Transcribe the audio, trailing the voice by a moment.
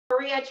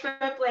Maria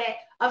Triplet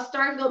of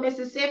Starkville,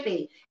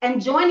 Mississippi. And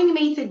joining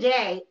me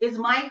today is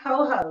my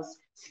co-host,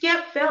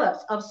 Skip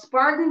Phillips of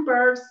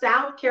Spartanburg,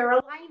 South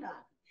Carolina.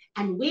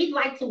 And we'd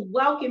like to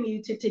welcome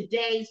you to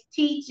today's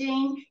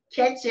Teaching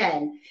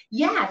Kitchen.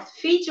 Yes,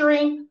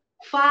 featuring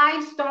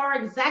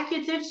five-star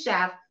executive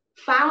chef,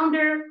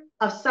 founder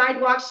of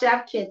Sidewalk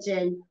Chef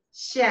Kitchen,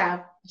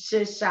 Chef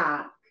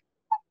Shashank.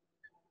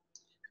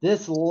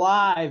 This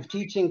live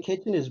teaching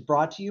kitchen is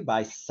brought to you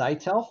by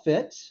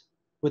SitelFit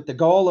with the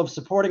goal of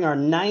supporting our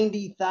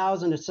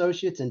 90,000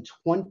 associates in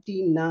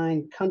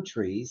 29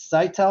 countries.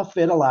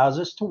 SitelFit allows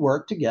us to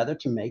work together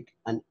to make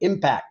an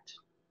impact.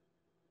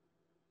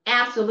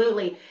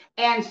 Absolutely.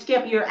 And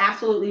Skip, you're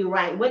absolutely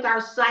right. With our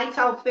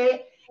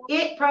SitelFit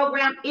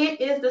program, it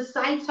is the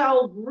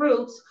Sitel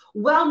Group's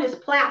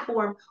wellness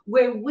platform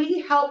where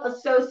we help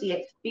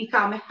associates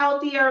become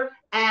healthier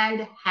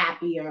and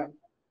happier.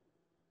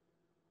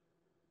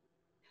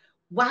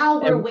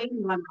 While we're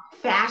waiting on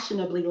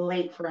fashionably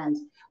late friends,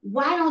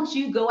 why don't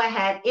you go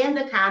ahead in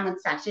the comment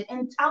section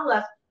and tell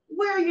us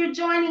where you're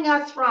joining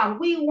us from?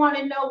 We want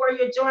to know where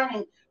you're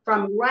joining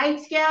from,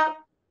 right, Skip?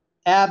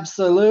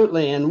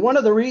 Absolutely. And one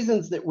of the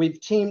reasons that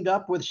we've teamed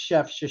up with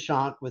Chef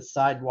Shashank with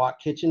Sidewalk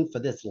Kitchen for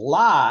this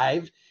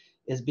live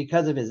is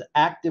because of his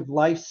active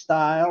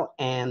lifestyle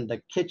and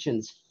the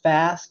kitchen's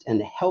fast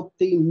and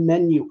healthy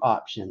menu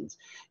options.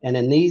 And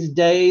in these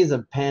days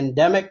of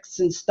pandemics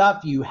and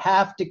stuff, you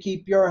have to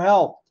keep your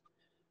health,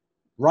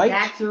 right?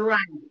 That's right.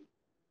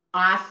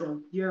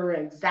 Awesome. You're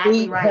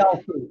exactly right.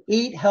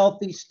 Eat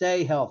healthy,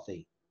 stay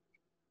healthy.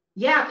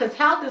 Yeah, because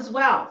health is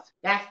wealth.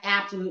 That's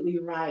absolutely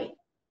right.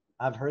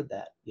 I've heard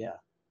that. Yeah.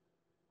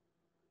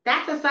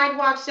 That's a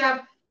Sidewalk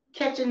Chef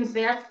Kitchen's,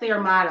 that's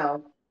their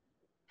motto.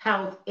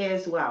 Health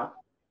is wealth.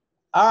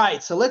 All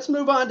right, so let's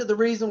move on to the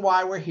reason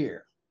why we're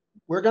here.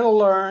 We're going to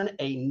learn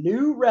a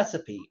new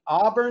recipe.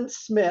 Auburn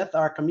Smith,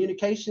 our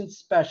communications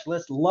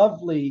specialist,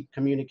 lovely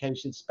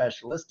communications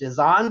specialist, is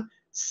on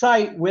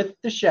site with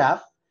the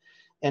chef.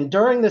 And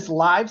during this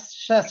live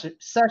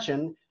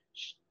session,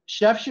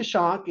 Chef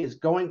Shashank is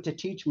going to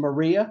teach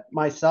Maria,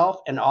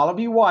 myself, and all of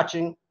you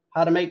watching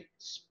how to make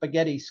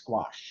spaghetti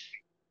squash.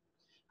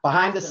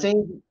 Behind the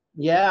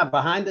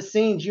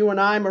scenes, you and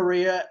I,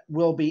 Maria,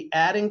 will be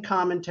adding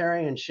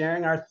commentary and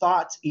sharing our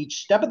thoughts each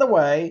step of the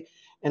way.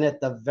 And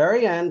at the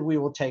very end, we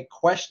will take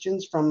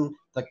questions from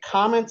the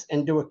comments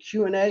and do a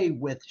Q&A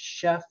with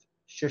Chef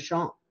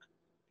Shashank.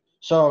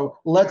 So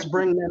let's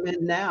bring them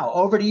in now.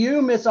 Over to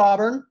you, Miss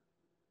Auburn.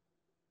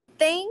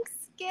 Thanks,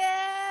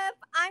 Skip.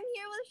 I'm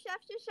here with Chef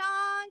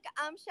Shashank.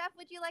 Chef,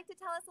 would you like to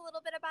tell us a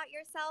little bit about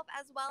yourself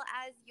as well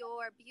as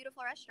your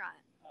beautiful restaurant?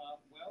 Well,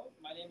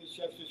 my name is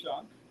Chef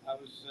Shashank.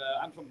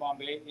 I'm from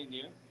Bombay,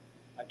 India.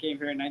 I came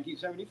here in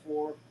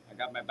 1974. I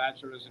got my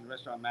bachelor's in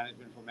restaurant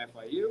management from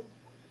FIU.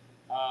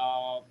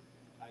 I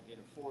did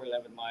a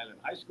 411 mile in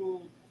high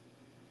school.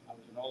 I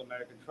was an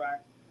all-American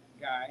track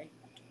guy.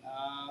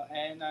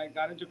 And I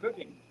got into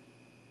cooking.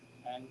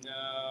 And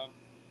I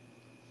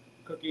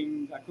cooked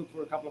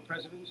for a couple of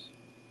presidents,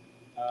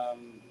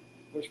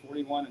 Bush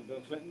 41 and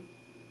Bill Clinton.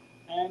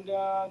 And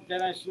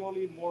then I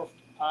slowly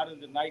morphed out of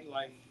the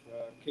nightlife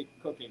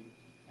cooking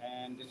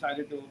and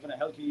decided to open a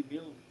healthy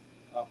meal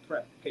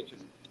prep kitchen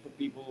for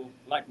people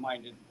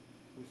like-minded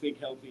who think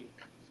healthy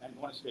and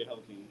want to stay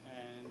healthy.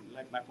 And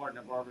like my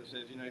partner Barbara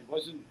says, it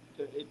wasn't.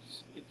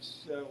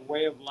 It's a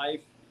way of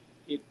life.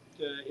 If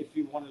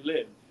you want to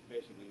live,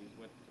 basically,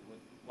 is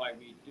why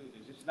we do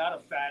this. It's not a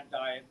fad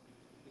diet.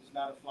 It's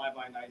not a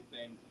fly-by-night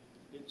thing.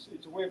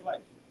 It's a way of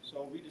life.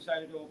 So we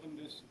decided to open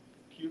this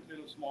cute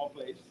little small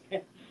place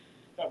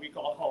that we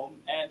call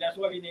home, and that's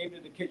why we named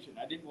it the kitchen.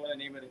 I didn't want to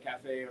name it a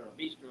cafe or a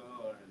bistro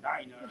or a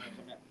diner or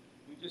something.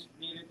 We just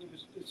needed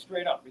it's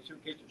straight up. It's your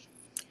kitchen.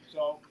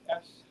 So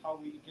that's how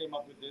we came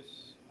up with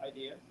this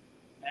idea,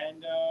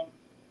 and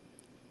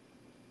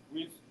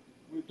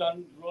we've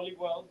done really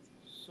well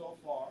so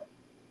far,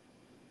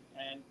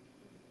 and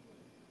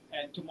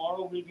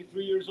tomorrow we'll be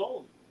 3 years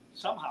old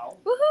somehow.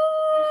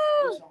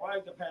 Woohoo! We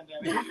survived the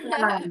pandemic.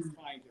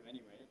 Trying to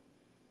anyway,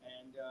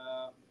 and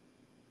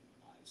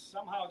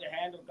somehow the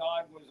hand of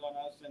God was on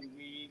us, and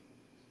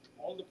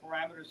all the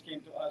parameters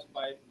came to us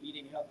by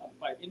eating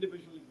by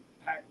individually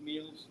packed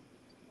meals,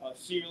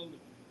 sealed.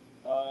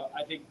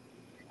 I think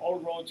all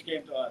roads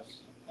came to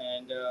us,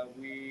 and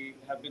we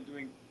have been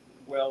doing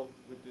well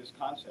with this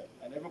concept.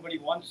 And everybody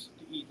wants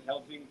to eat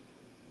healthy.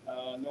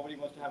 Nobody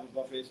wants to have a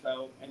buffet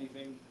style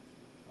anything,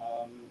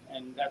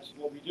 and that's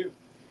what we do.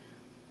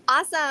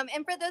 Awesome.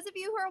 And for those of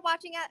you who are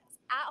watching at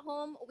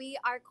home, we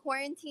are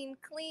quarantine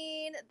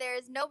clean.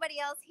 There's nobody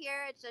else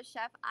here. It's just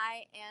Chef,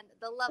 I, and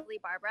the lovely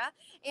Barbara.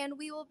 And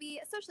we will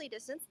be socially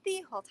distanced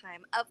the whole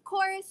time, of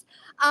course.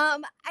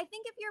 I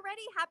think if you're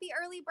ready, happy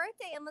early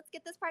birthday, and let's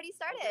get this party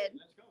started. Okay,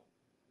 let's go.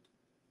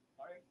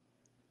 All right.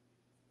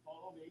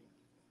 Follow me.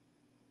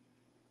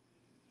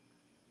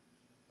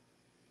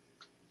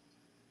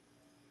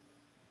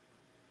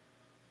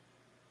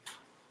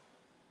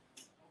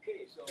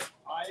 Okay, so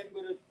I am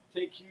going to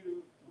take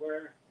you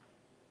where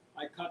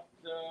I cut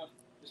the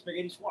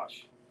spaghetti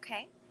squash.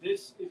 Okay.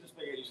 This is the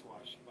spaghetti squash.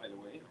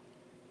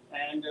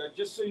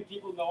 just so you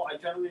people know, I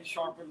generally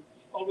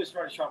always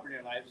try to sharpen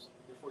your knives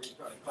before you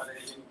try to cut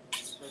anything,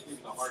 especially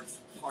with a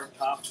hard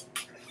top.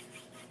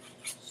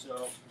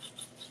 So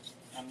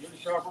I'm going to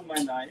sharpen my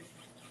knife,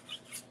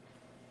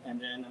 and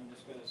then I'm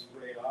just going to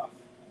spray it off.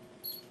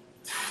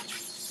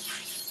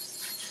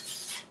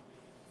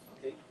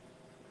 Okay.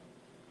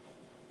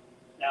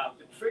 Now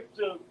the trick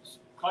to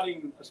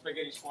cutting a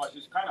spaghetti squash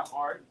is kind of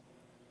hard,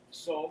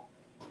 so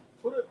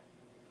put a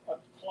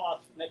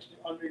cloth next to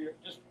under your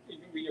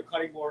between your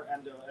cutting board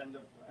and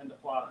the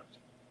product.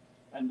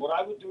 And what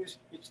I would do is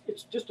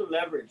it's just a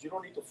leverage. You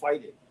don't need to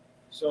fight it.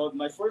 So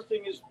my first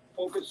thing is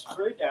poke it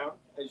straight down,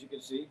 as you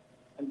can see,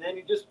 and then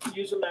you just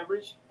use a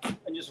leverage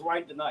and just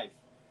ride the knife,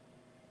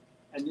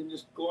 and then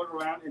just go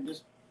around and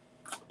just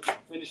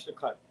finish the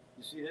cut.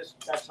 You see this?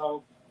 That's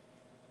how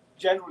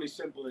generally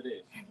simple it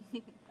is.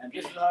 And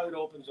this is how it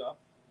opens up,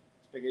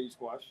 spaghetti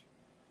squash.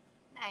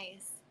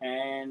 Nice.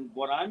 And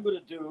what I'm going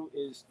to do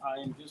is I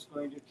am just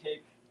going to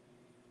take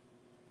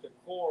the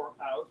core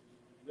out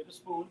with a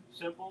spoon.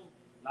 Simple,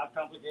 not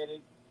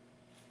complicated.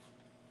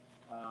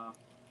 There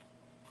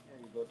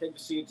you go. Take the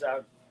seeds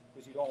out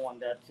because you don't want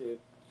that to.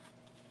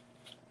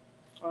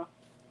 Well,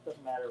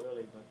 doesn't matter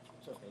really, but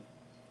it's okay.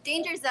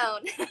 Danger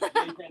zone.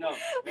 No,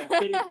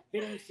 yeah,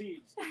 hitting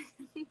seeds.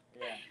 Yeah,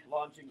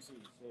 launching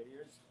seeds. So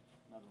here's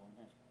another one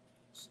here.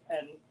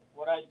 And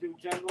what I do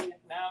generally,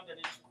 now that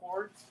it's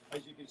cored,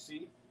 as you can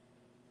see,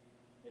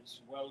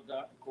 it's well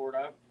cored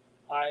out,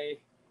 I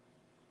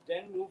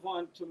then move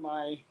on to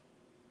my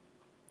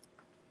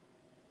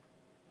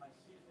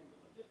seasoning.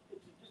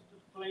 It's just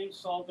a plain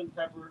salt and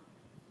pepper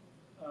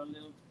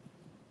little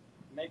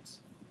mix.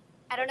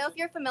 I don't know if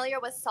you're familiar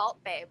with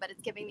Salt Bay, but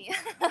it's giving me.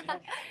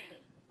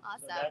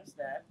 Awesome. So that's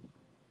that.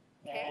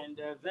 Okay. And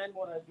then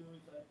what I do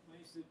is I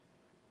place it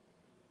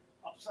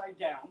upside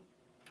down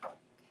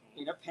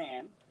in a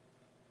pan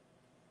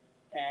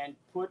and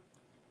put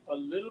a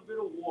little bit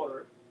of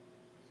water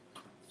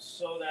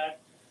so that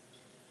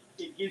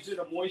it gives it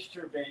a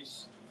moisture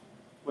base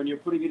when you're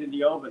putting it in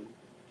the oven.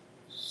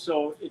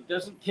 So it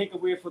doesn't take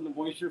away from the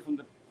moisture from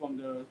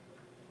the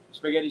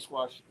spaghetti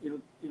squash.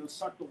 It'll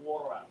suck the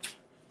water out.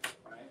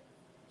 Right?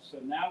 So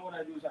now what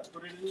I do is I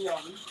put it in the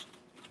oven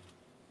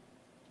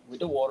with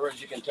the water,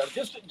 as you can tell,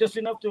 just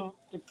enough to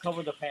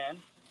cover the pan,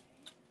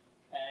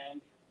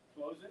 and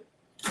close it.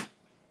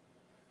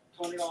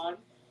 Turn it on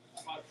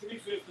about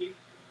 350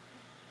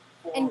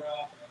 for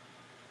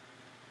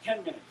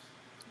 10 minutes.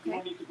 You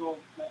don't need to go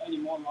any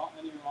longer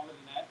than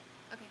that.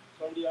 Okay.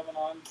 Turn the oven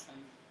on,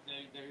 and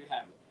there you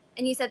have it.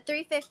 And you said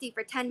 350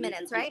 for 10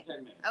 minutes, right?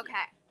 10 minutes. Okay.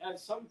 And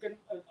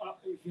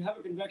if you have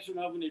a convection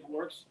oven, it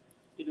works.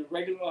 In a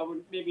regular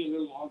oven, maybe a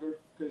little longer,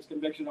 because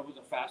convection ovens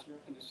are faster,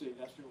 and this is an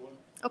industrial one.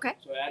 Okay.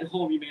 So at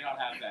home, you may not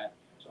have that.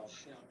 So,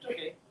 it's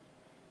okay.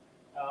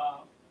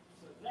 So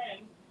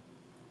then,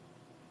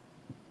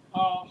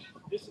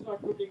 this is our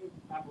cooking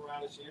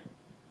apparatus here.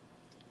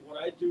 What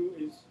I do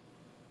is,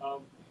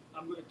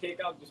 I'm going to take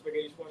out the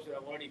spaghetti squash that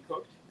I've already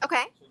cooked.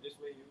 Okay. So this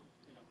way you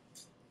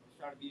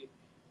try to be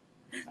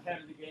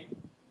ahead of the game.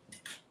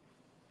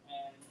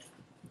 And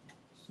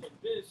so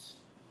this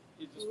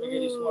is the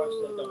spaghetti squash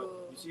that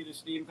you see the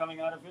steam coming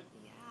out of it?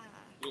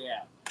 Yeah.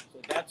 Yeah. So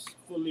that's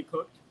fully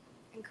cooked.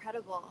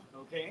 Incredible.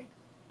 Okay.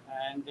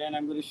 And then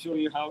I'm going to show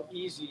you how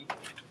easy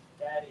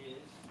that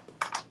is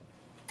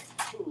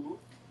to.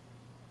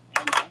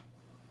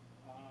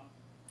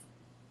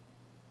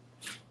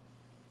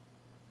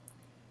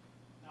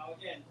 Now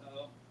again,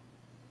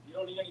 you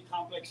don't need any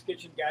complex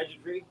kitchen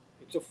gadgetry.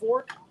 It's a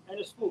fork and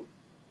a spoon.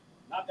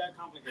 Not that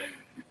complicated.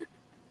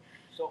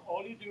 So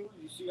all you do,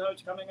 you see how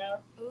it's coming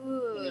out?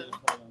 Ooh. It's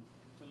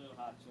a little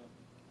hot. So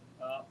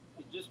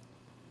you just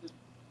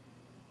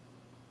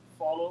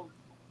follow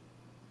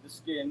the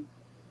skin,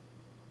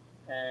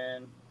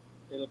 and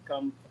it'll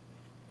come.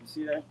 You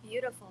see that?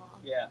 Beautiful.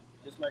 Yeah,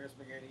 just like a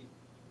spaghetti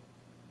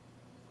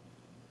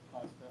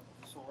pasta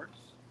of sorts.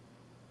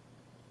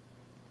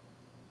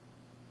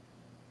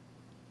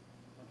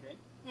 Okay.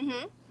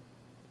 Mhm.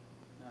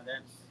 Now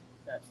that's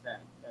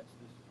that. That's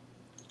this.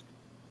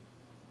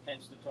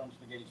 Hence the term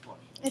spaghetti squash.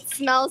 It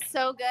smells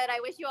so good.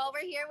 I wish you all were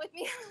here with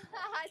me.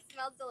 It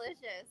smells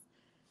delicious.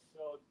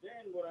 So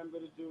then what I'm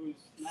going to do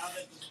is, now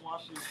that the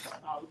squash is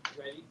out,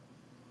 ready,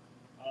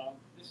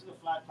 this is a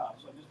flat top.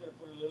 So I'm just going to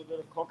put a little bit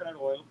of coconut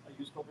oil. I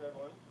use coconut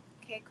oil.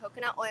 Okay,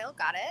 coconut oil.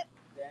 Got it.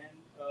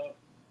 Then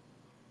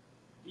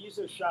these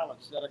are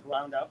shallots that are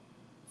ground up.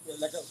 They're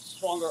like a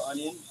stronger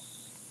onion.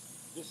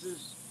 This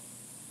is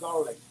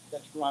garlic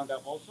that's ground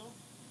up also.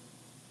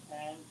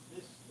 And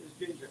this is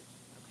ginger.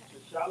 So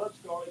shallots,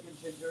 garlic, and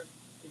ginger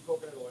in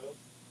coconut oil.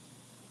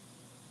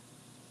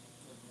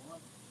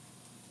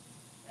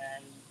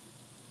 And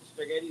the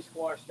spaghetti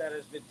squash that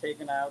has been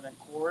taken out and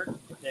cored,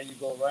 then you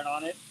go right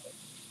on it.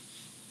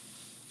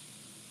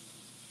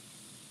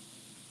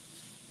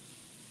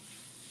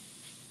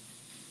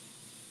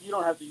 You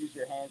don't have to use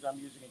your hands. I'm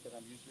using it because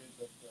I'm used to it.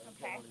 But,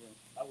 okay.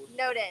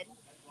 Noted.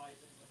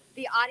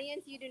 The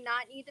audience, you do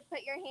not need to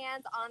put your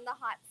hands on the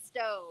hot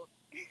stove.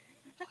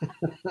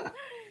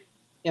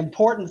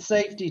 Important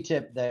safety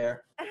tip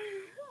there.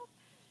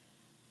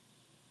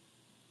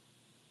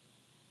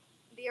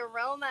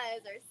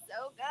 aromas are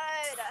so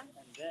good. And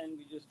then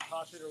we just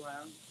toss it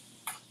around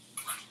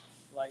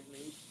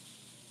lightly.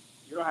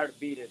 You don't have to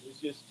beat it.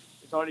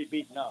 It's already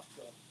beaten up.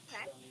 So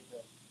Okay. you don't need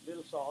a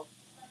little salt.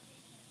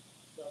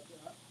 So,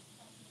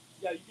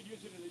 yeah, you could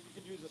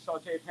use a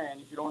saute pan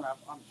if you don't have.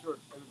 I'm sure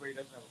everybody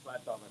doesn't have a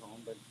flat top at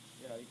home, but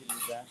you know you can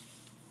use that.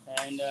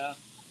 And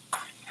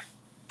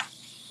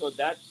so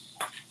that's,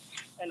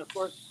 and of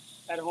course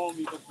at home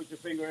you can put your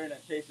finger in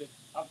and taste it.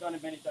 I've done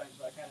it many times,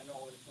 so I kind of know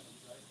what it's going to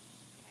be like.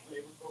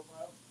 Flavor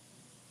profile.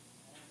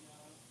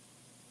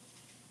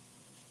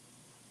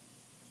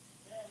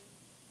 And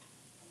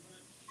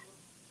then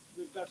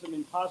we've got some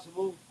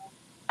impossible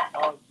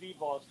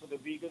V-balls for the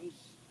vegans.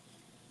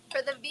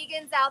 For the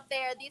vegans out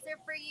there, these are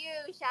for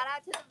you. Shout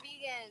out to the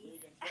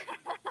vegans.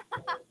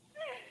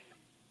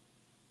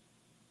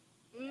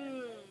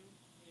 Mmm.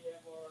 We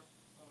have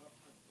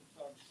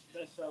our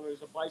bestseller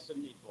is a bison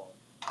meatball.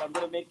 So I'm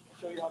going to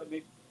show you how to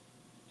make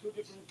two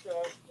different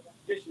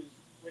dishes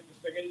with the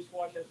spaghetti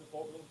squash as the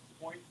focal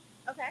point.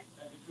 Okay.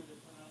 And the two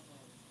different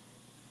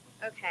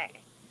Okay.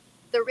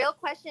 The real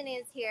question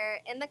is here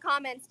in the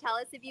comments, tell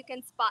us if you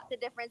can spot the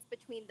difference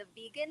between the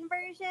vegan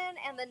version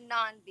and the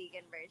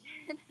non-vegan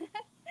version.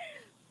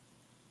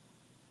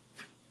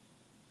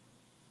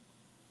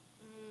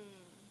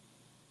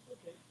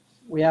 Okay.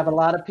 We have a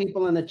lot of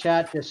people in the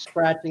chat just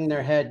scratching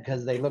their head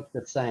because they look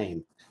the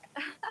same.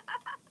 We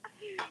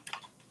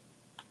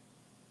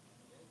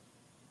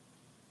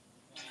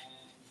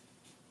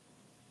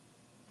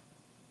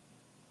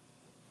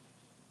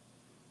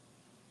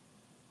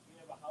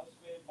have a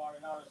house-made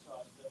marinara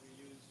sauce that we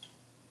use.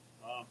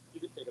 You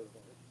can take a look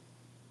at it.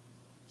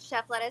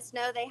 Chef let us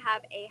know they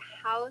have a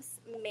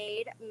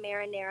house-made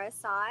marinara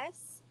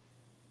sauce.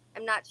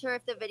 I'm not sure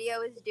if the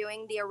video is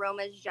doing the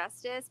aromas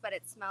justice, but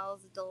it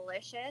smells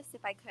delicious.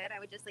 If I could, I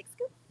would just like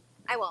scoop.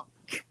 I won't.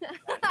 Okay.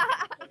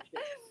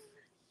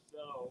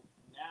 So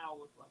now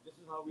this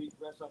is how we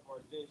dress up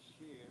our dish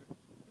here.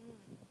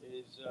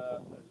 Is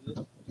a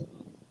little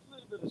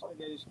bit of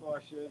spaghetti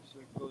squash here, so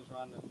it goes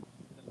around the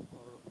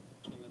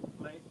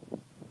plate.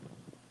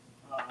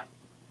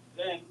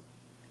 Then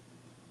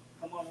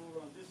come on over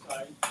on this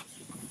side.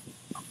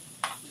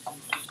 This is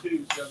the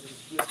two, so I'm going to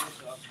split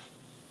this up.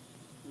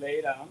 Lay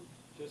it down,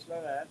 just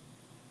like that.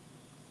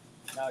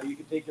 Now you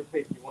can take your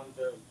pick. You want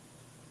to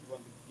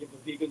give the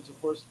vegans a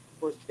first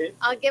hit?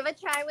 I'll give a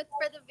try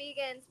for the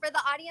vegans. For the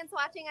audience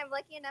watching, I'm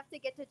lucky enough to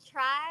get to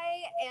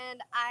try,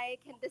 and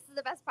this is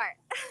the best part.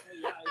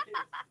 Yeah, it is.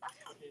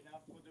 Okay, now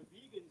for the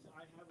vegans,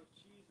 I have a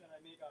cheese that I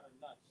make out of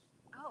nuts.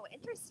 Oh,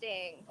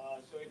 interesting.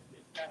 So it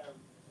kind of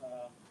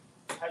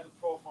has a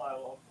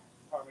profile of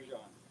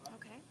Parmesan. Huh?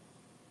 Okay.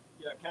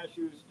 Yeah,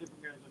 cashews,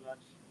 different kinds of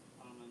nuts,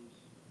 almonds.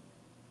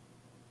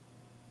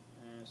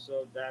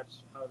 So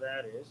that's how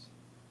that is.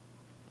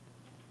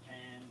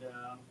 And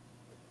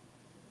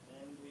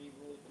then we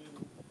will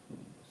do a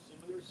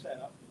similar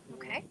setup.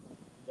 Okay.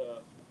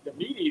 The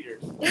meat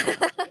eaters.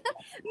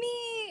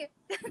 Me.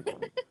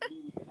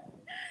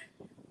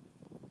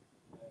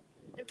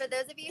 And for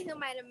those of you who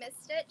might have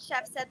missed it,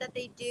 Chef said that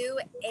they do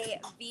a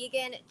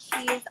vegan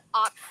cheese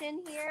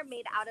option here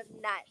made out of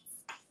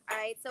nuts. All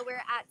right, so we're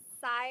at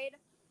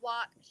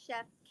Sidewalk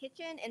Chef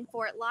Kitchen in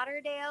Fort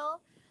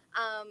Lauderdale.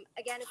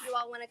 Again, if you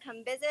all want to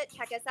come visit,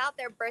 check us out.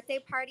 Their birthday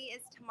party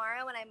is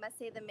tomorrow, and I must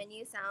say the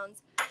menu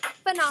sounds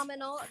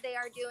phenomenal. They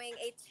are doing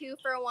a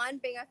 2-for-1.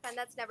 Bring a friend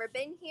that's never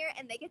been here,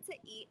 and they get to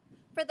eat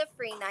for the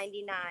free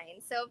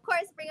 $99. So, of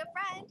course, bring a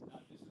friend.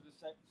 This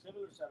is a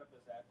similar setup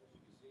as that, as you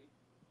can see.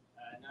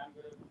 And I'm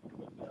going to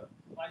put the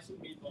bison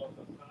meatballs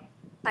on top.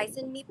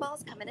 Bison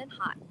meatballs coming in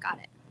hot. Got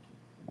it.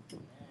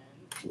 And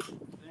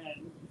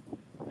then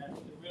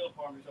that's the real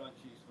Parmesan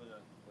cheese for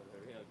the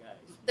real guys.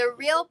 The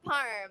real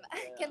parm.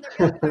 Yeah. Can the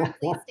real parm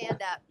please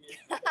stand up?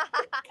 Yeah.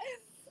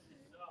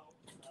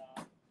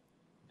 So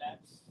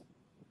that's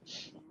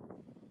two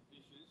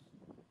dishes,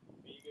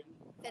 vegan.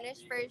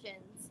 Finished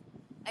versions.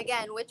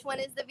 Again, which one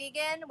is the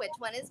vegan? Which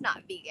one is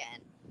not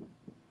vegan?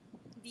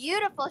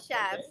 Beautiful,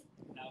 Chef. Okay.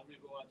 Now we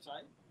go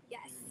outside.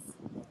 Yes.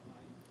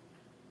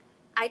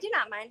 I do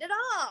not mind at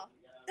all.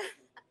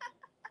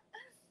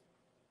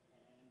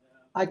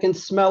 I can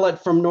smell it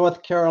from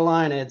North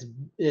Carolina.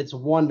 It's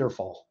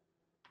wonderful.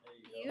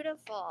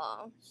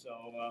 Beautiful.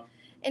 So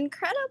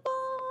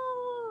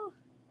incredible.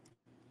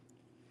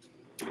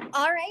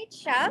 All right,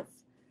 Chef.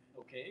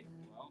 Okay.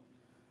 Well.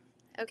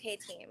 Okay,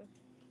 team.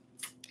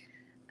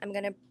 I'm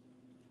gonna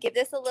give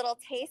this a little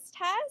taste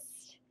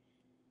test,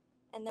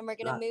 and then we're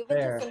gonna move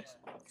into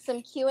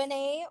some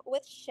Q&A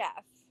with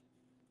Chef.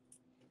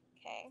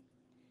 Okay.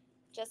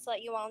 Just to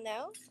let you all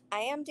know,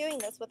 I am doing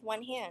this with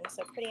one hand,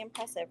 so pretty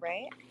impressive,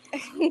 right?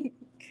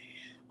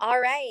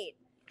 All right.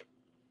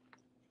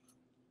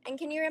 And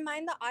can you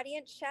remind the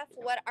audience, Chef,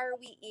 what are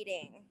we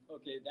eating?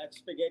 Okay, that's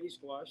spaghetti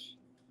squash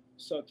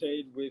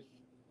sauteed with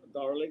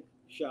garlic,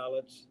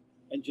 shallots,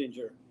 and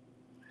ginger.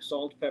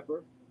 Salt,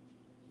 pepper.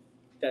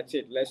 That's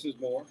it. Less is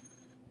more.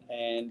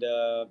 And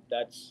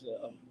that's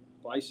a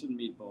bison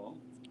meatball.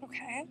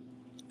 Okay.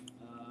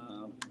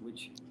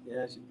 which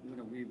is, you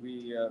know,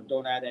 we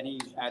don't add any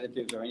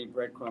additives or any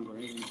breadcrumbs or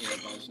anything to the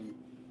bison.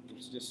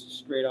 It's just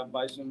straight up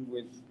bison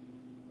with,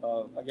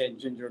 again,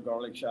 ginger,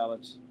 garlic,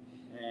 shallots,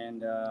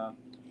 and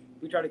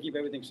we try to keep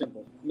everything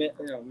simple,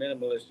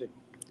 minimalistic.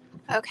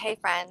 Okay,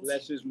 friends.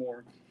 Less is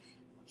more.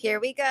 Here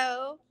we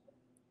go.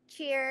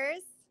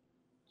 Cheers.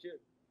 Cheers.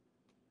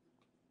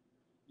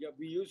 Yeah,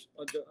 we use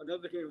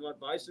another thing about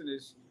bison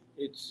is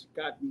it's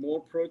got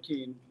more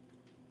protein.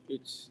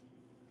 It's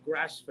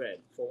grass fed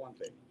for one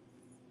thing,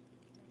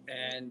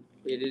 and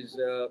it is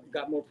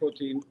got more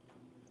protein.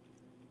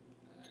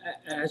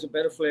 It has a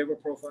better flavor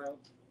profile.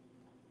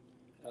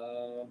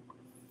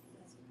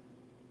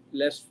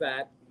 Less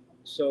fat.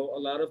 So a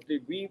lot of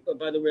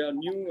by the way, our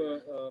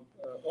new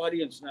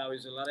audience now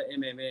is a lot of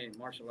MMA,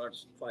 martial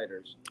arts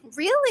fighters.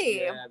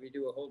 Really? Yeah, we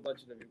do a whole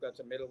bunch of them. We've got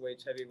some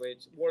middleweights,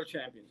 heavyweights, world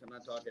champions. I'm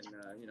not talking,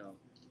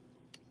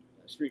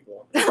 street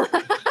walkers.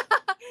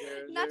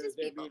 Not just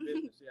people.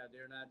 Business. Yeah,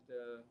 they're not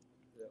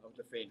of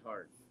the faint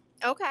heart.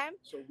 Okay.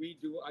 So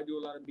I do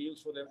a lot of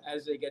meals for them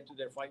as they get to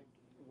their fight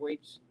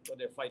weights or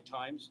their fight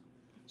times.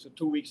 So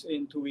 2 weeks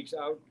in, 2 weeks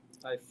out,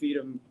 I feed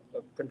them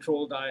a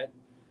controlled diet.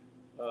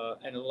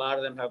 And a lot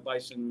of them have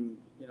bison,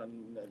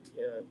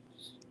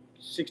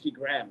 60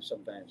 grams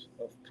sometimes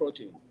of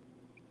protein.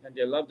 And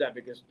they love that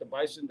because the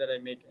bison that I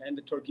make and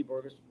the turkey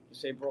burgers, the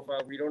same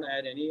profile. We don't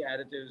add any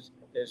additives.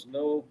 There's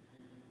no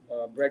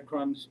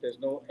breadcrumbs. There's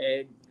no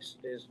eggs.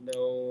 There's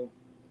no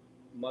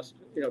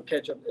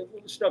ketchup,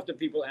 stuff that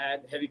people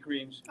add, heavy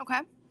creams.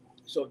 Okay.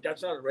 So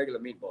that's not a regular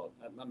meatball.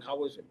 How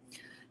was it?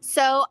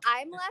 So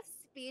I'm left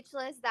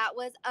speechless. That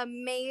was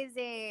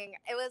amazing.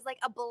 It was like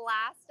a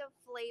blast of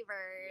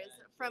flavors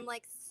from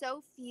like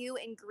so few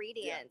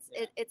ingredients.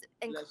 It's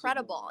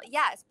incredible.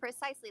 Yes,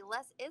 precisely.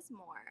 Less is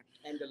more.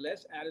 And the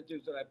less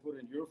additives that I put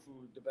in your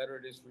food, the better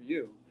it is for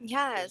you.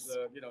 Yes.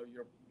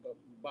 Your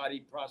body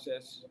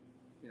process,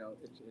 it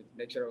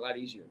makes it a lot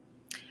easier.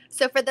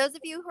 So for those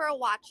of you who are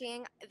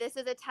watching, this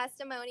is a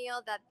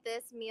testimonial that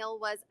this meal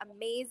was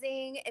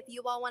amazing. If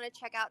you all want to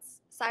check out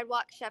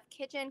Sidewalk Chef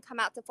Kitchen, come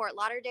out to Fort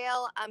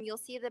Lauderdale. You'll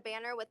see the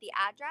banner with the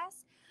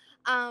address.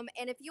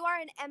 And if you are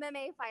an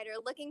MMA fighter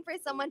looking for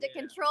someone to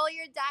control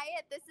your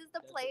diet, this is the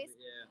place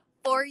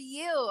for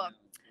you.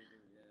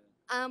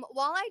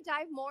 While I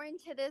dive more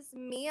into this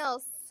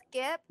meal,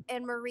 Skip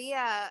and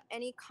Maria,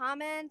 any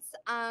comments?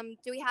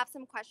 Do we have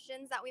some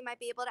questions that we might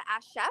be able to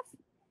ask Chef?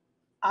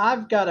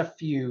 I've got a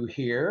few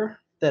here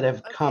that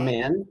have come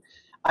in.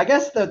 I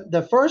guess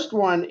the first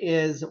one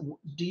is,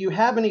 do you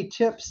have any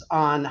tips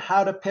on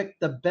how to pick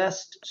the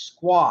best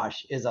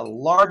squash? Is a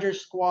larger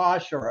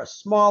squash or a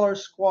smaller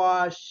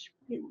squash?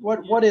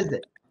 What is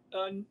it?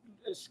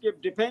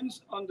 Skip,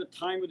 depends on the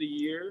time of the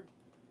year.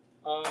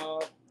 I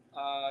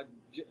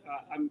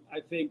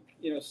think,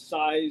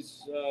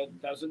 size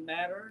doesn't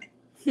matter.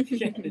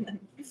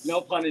 No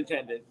pun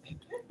intended.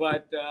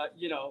 But,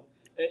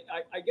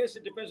 I guess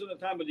it depends on the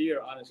time of the year,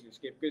 honestly,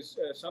 Skip, because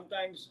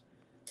sometimes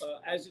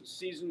as it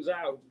seasons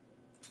out,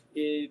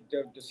 the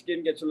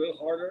skin gets a little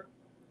harder.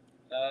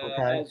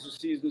 As the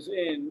season's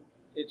in,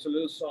 it's a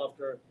little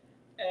softer.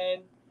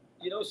 And,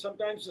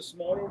 sometimes the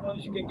smaller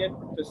ones, you can get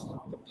the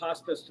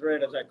pasta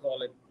thread, as I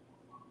call it,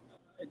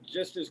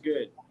 just as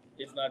good,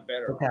 if not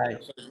better. Okay.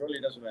 So it really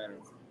doesn't matter.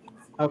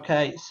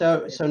 Okay,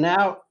 so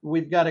now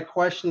we've got a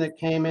question that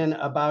came in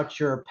about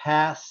your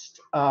past.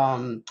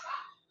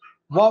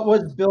 What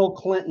was Bill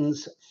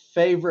Clinton's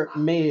favorite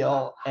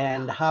meal,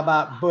 and how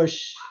about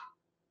Bush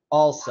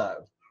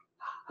also?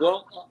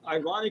 Well,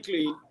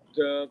 ironically,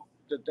 the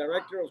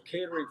director of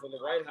catering for the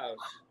White House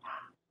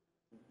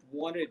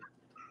wanted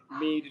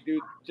me to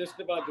do just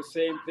about the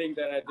same thing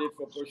that I did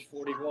for Bush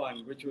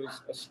 41, which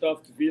was a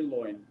stuffed veal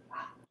loin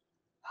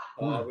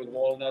with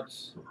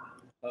walnuts,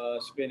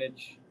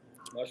 spinach,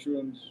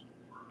 mushrooms,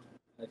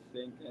 I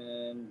think,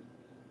 and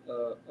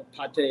a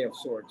pate of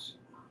sorts.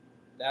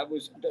 That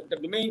was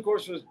the main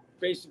course was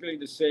basically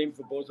the same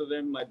for both of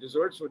them. My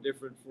desserts were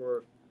different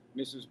for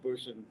Mrs.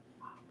 Bush and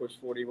Bush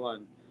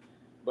 41,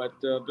 but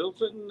Bill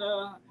Clinton,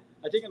 I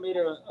think I made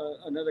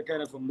another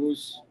kind of a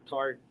mousse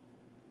tart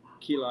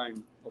key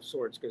lime of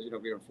sorts because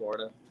we're in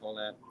Florida, all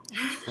that.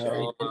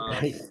 So,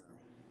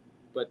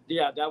 but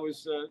yeah, that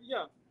was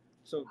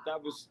So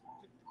that was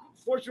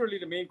fortunately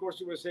the main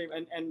course was the same,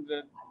 and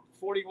the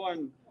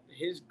 41,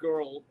 his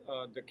girl,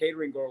 the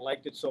catering girl,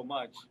 liked it so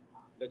much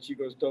that she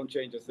goes, don't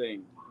change a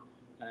thing.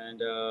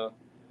 And,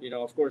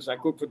 of course, I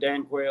cooked for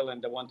Dan Quayle,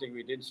 and the one thing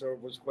we did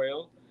serve was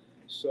quail.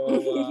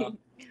 So,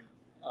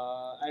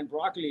 and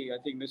broccoli, I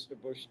think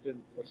Mr. Bush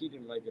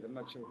didn't like it. I'm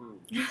not sure who.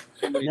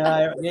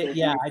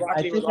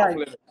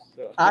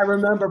 I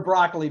remember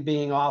broccoli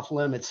being off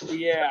limits.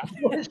 Yeah.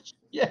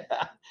 Yeah.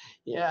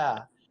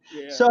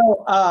 So,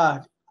 I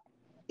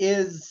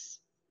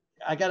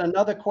got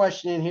another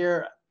question in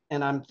here,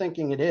 and I'm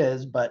thinking it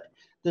is, but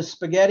the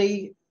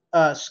spaghetti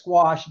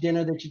squash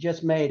dinner that you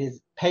just made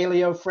is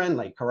paleo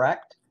friendly,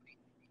 correct?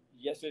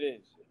 Yes, it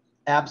is.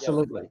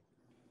 Absolutely.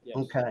 Yes.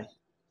 Okay.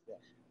 Yes.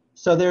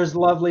 So there's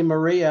lovely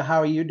Maria. How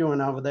are you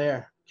doing over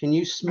there? Can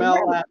you smell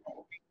that?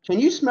 Can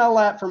you smell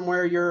that from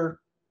where you're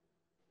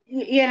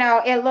You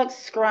know, it looks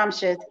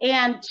scrumptious.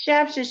 And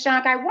Chef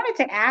Shashank, I wanted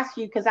to ask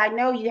you because I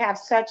know you have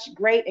such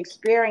great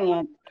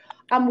experience.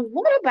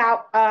 What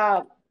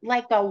about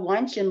like a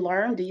lunch and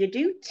learn? Do you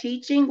do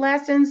teaching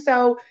lessons?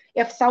 So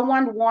if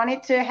someone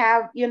wanted to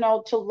have, you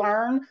know, to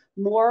learn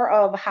more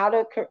of how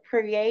to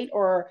create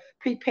or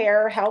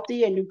prepare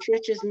healthy and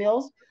nutritious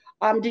meals,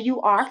 do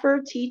you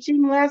offer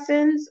teaching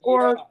lessons Yeah,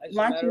 or as a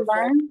lunch matter and of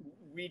fact, learn?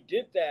 we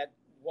did that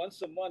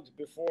once a month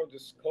before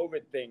this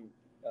COVID thing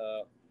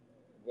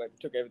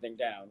took everything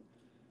down.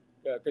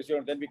 Because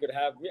then we could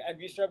have, and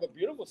we used to have a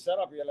beautiful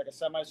setup. We had like a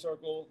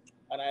semicircle,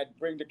 and I'd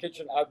bring the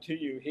kitchen out to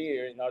you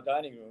here in our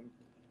dining room,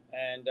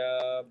 and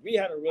we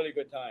had a really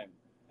good time.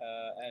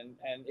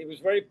 And it was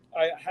very.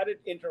 I had it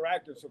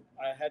interactive, so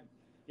I had,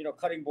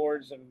 cutting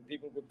boards, and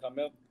people would come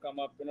up,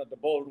 the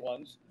bold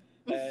ones,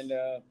 and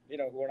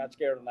who are not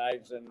scared of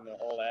knives and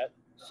all that.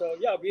 So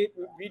yeah, we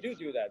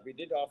do that. We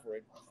did offer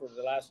it for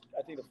the last,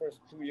 I think the first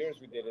 2 years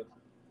we did it,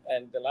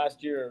 and the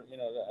last year,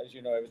 as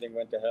you know, everything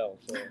went to hell.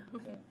 So.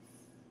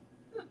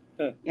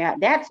 Yeah. Yeah,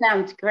 that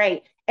sounds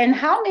great. And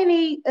how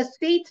many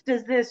seats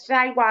does this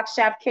Sidewalk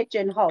Chef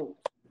kitchen hold?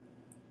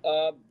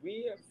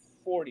 We have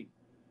 40.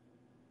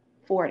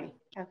 40.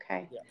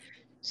 Okay. Yeah.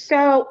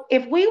 So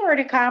if we were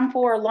to come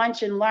for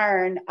lunch and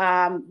learn,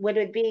 would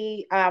it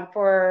be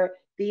for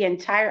the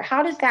entire,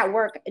 how does that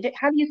work?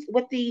 How do you,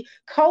 with the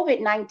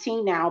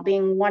COVID-19 now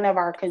being one of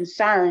our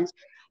concerns,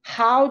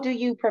 how do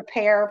you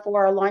prepare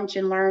for a lunch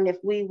and learn if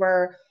we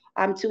were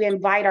to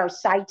invite our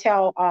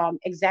Sitel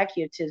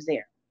executives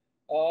there?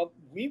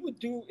 We would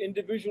do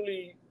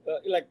individually,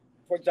 like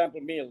for example,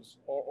 meals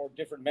or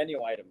different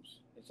menu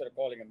items instead of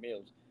calling them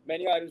meals.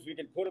 Menu items we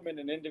can put them in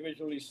an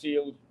individually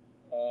sealed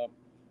uh,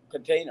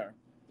 container,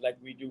 like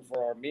we do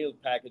for our meal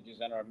packages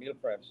and our meal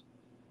preps,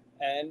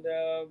 and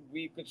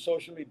we could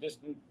socially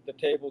distance the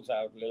tables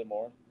out a little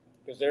more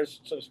because there's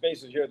some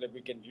spaces here that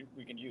we can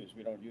use.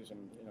 We don't use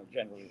them,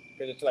 generally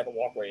because it's like a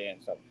walkway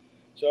and stuff.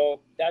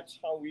 So that's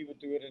how we would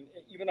do it, and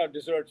even our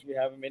desserts, we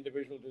have them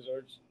individual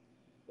desserts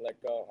like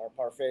our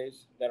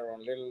parfaits that are on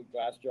little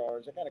glass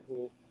jars. They're kind of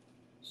cool.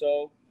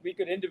 So we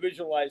could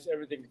individualize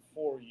everything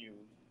for you.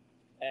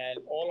 And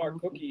all our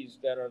cookies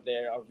that are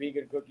there, our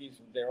vegan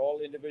cookies, they're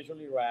all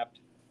individually wrapped.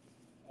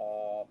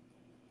 Uh,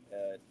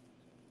 uh,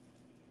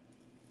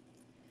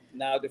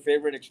 Now the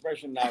favorite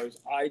expression now is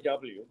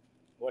IW,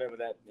 whatever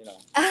that.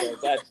 So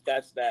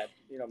that's that.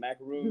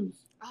 Macaroons.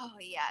 Oh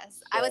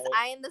yes, I was So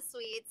eyeing the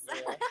sweets.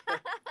 yeah.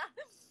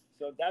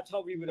 So that's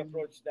how we would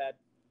approach that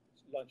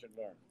lunch and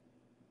learn.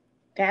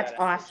 That's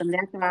That aspect. awesome.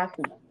 That's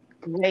awesome.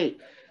 Great.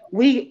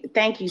 We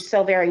thank you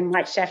so very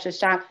much, Chef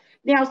Shashank.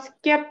 Now,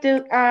 Skip,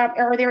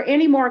 are there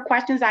any more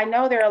questions? I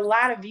know there are a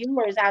lot of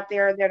viewers out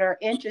there that are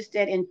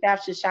interested in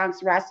Chef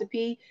Shashank's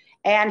recipe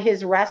and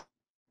his recipe.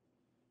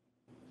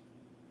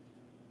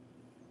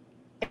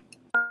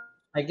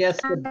 I guess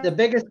the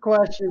biggest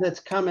question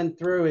that's coming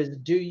through is,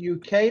 do you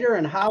cater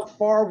and how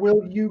far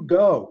will you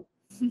go?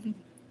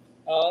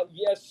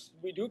 Yes,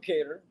 we do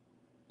cater,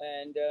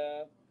 and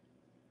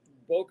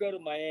Boca to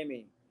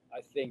Miami,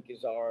 I think,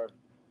 is our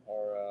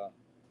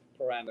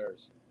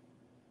parameters.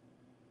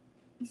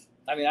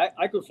 I mean,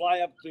 I could fly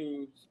up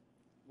to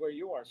where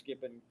you are,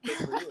 Skip, and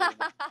cook for you.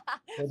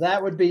 So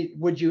that would be,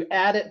 would you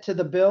add it to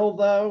the bill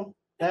though?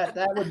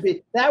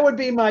 That would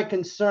be my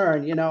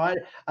concern.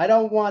 I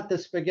don't want the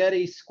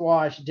spaghetti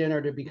squash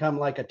dinner to become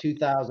like a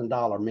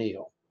 $2,000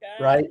 meal,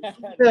 right?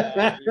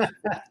 Nah,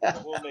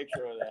 we'll make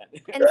sure of that.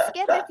 And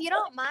Skip, if you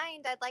don't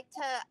mind, I'd like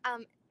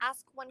to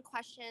ask one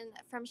question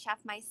from Chef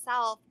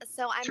myself.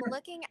 So I'm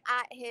looking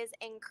at his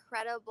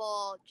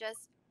incredible,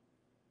 just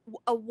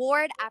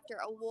award after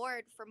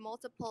award for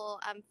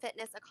multiple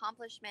fitness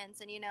accomplishments.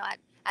 And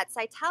at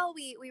Sitel,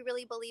 we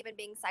really believe in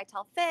being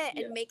Sitel fit and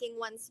Yes. making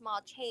one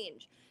small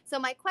change. So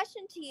my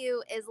question to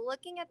you is,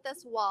 looking at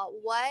this wall,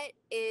 what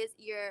is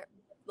your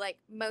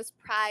most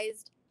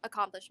prized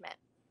accomplishment?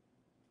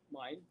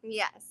 Mine?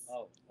 Yes.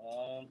 Oh,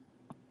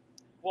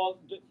 well,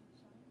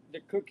 the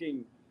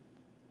cooking,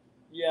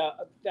 yeah,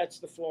 that's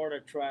the Florida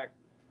track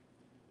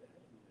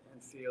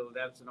and field.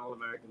 That's an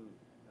All-American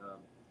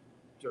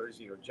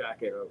jersey or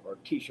jacket or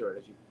T-shirt,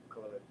 as you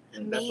call it.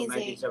 And that's from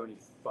Amazing.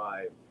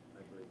 1975,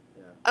 I believe.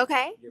 Yeah.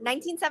 Okay. Give or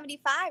take.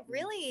 1975.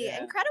 Really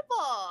Yeah.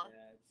 incredible.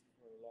 Yeah, it's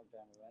for a long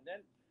time ago. And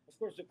then, of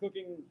course, the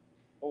cooking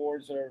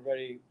awards are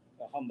very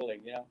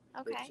humbling.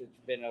 Okay. It's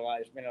been a lot.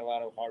 It's been a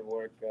lot of hard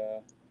work,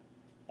 and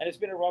it's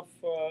been a rough.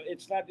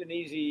 It's not an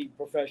easy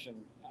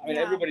profession. I mean,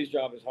 Yeah. everybody's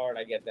job is hard.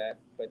 I get that,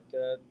 but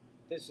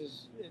this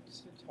is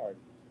it's hard.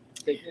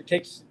 It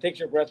takes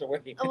your breath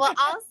away. Well,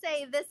 I'll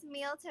say this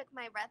meal took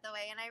my breath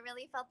away, and I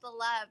really felt the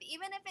love.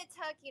 Even if it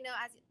took,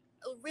 as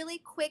a really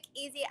quick,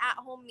 easy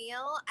at-home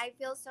meal, I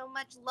feel so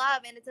much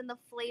love, and it's in the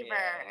flavor.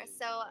 Yeah,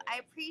 So I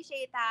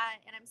appreciate that,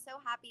 and I'm so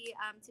happy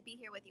to be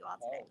here with you all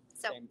today.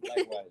 So, Same,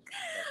 likewise.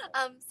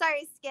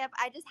 sorry, Skip,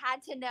 I just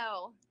had to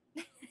know.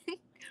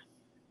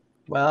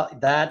 Well,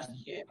 that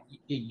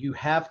you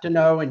have to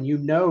know, and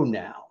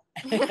now.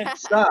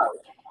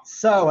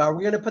 So are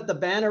we going to put the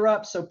banner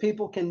up so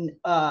people can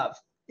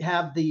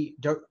have the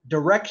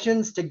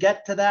directions to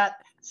get to that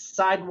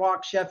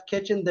Sidewalk Chef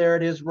Kitchen. There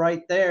it is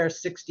right there,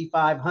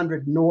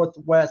 6500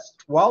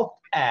 Northwest 12th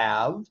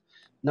Ave,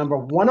 number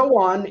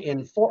 101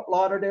 in Fort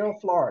Lauderdale,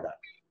 Florida.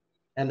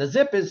 And the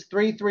zip is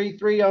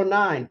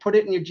 33309. Put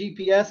it in your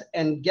GPS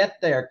and get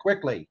there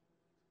quickly.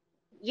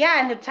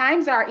 Yeah, and the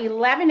times are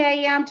 11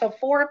 a.m. to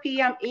 4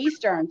 p.m.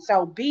 Eastern.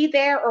 So be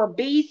there or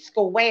be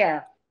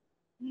square.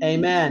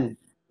 Amen.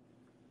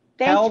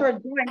 Thanks for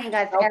joining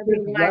us, health is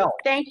everyone. wealth.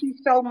 Thank you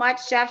so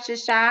much, Chef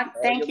Shashank.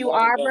 Thank You're you, more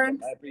than Auburn.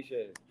 welcome. I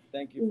appreciate it.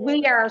 Thank you for all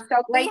We that. are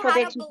so We grateful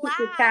had that a you took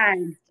the blast.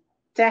 time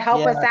to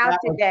help us out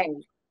today.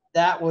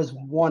 That was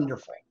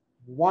wonderful.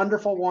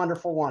 Wonderful,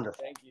 wonderful,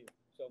 wonderful. Thank you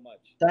so much.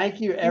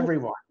 Thank you,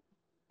 everyone.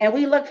 And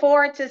we look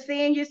forward to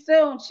seeing you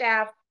soon,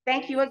 Chef.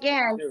 Thank you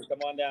again. Come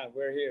on down.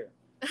 We're here.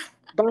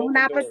 Bon Open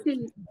doors.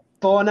 appetit.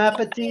 Bon Thank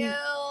appetit. you.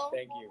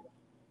 Thank you.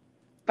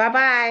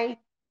 Bye-bye.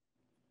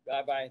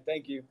 Bye-bye.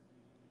 Thank you.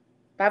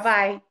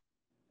 Bye-bye.